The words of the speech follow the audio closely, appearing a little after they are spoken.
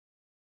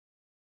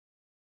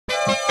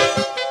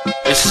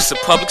This is a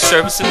public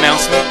service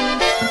announcement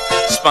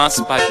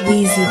sponsored by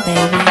Weezy,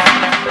 baby.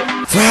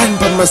 Riding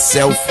by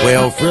myself,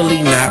 well,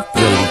 really not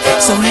really.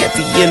 So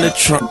heavy in the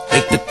trunk,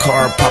 make the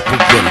car pop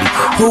a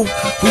wheelie. Who?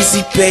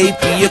 Weezy, baby,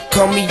 you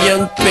call me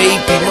young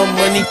baby. My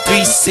money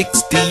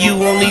 360, you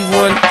only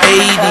 180.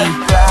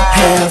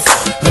 Half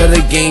of the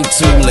game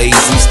too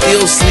lazy,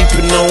 still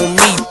sleeping on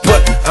me,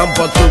 but I'm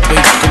about to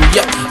wake them.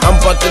 Yup, I'm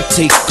about to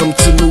take them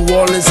to New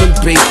Orleans and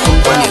bake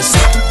them. Yes,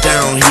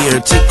 down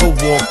here, take a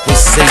walk with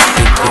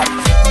safety.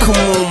 Come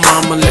on,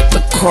 mama, let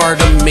the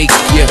Carter make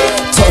ya.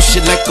 Toss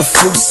it like a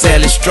fruit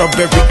salad,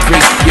 strawberry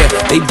grape, yeah.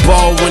 They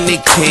ball when they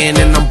can,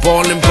 and I'm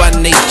balling by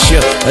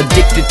nature.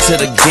 Addicted to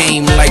the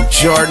game like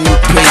Jordan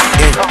and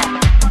Payton.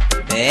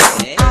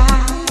 Baby, I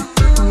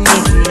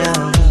need to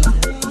know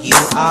you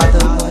are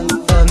the one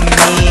for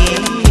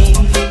me.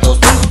 Those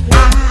blue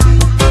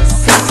eyes,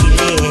 sexy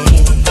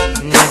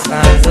lips, and that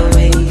finds a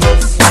way of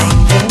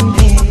swinging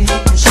it.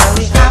 And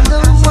surely I'm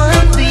the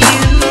one for you,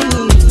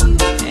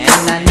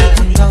 and I need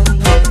to know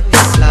that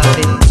this love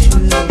is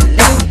true.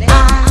 Let I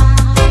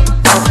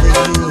offer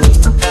you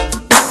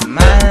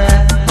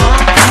mine.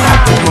 I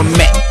put my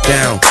Mac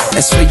down,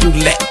 that's where you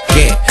let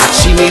get.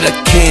 She need a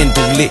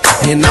candle lit,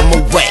 and I'ma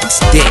wax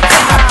that.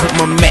 I put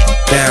my Mac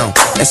down,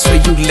 that's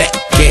where you let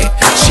get.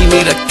 She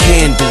need a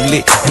candle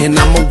lit, and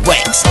I'ma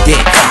wax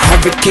that. I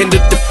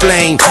rekindled the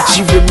flame,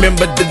 she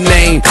remembered the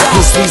name.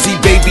 It's Weezy,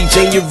 baby,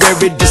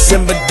 January,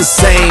 December the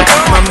same.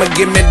 Mama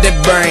give me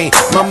that brain,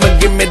 mama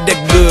give me that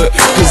good,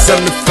 cause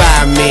I'm the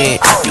fireman,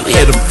 you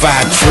hear the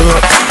fire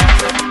truck.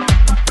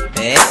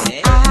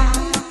 Baby, I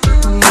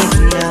need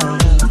to know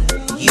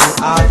you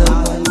are the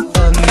one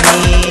for me.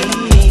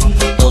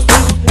 Those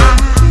blue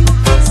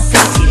eyes,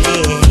 sexy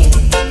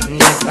lips, and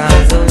that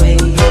finds a way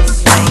of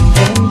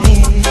swinging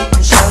it.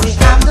 And surely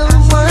I'm the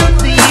one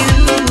for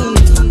you,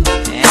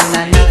 and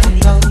I need to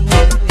know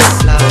that this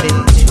love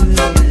is true.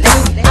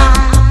 Let I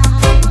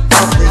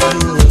offer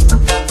you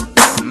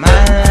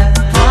mine.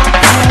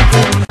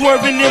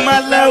 Swerving in my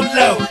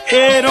low-low,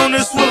 head on the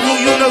swivel,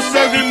 you know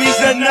serving me's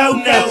a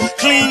no-no.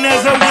 Clean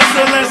as a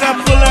whistle as I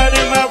pull out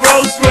in my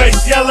Rolls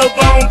Royce, yellow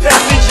bone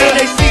passenger,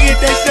 they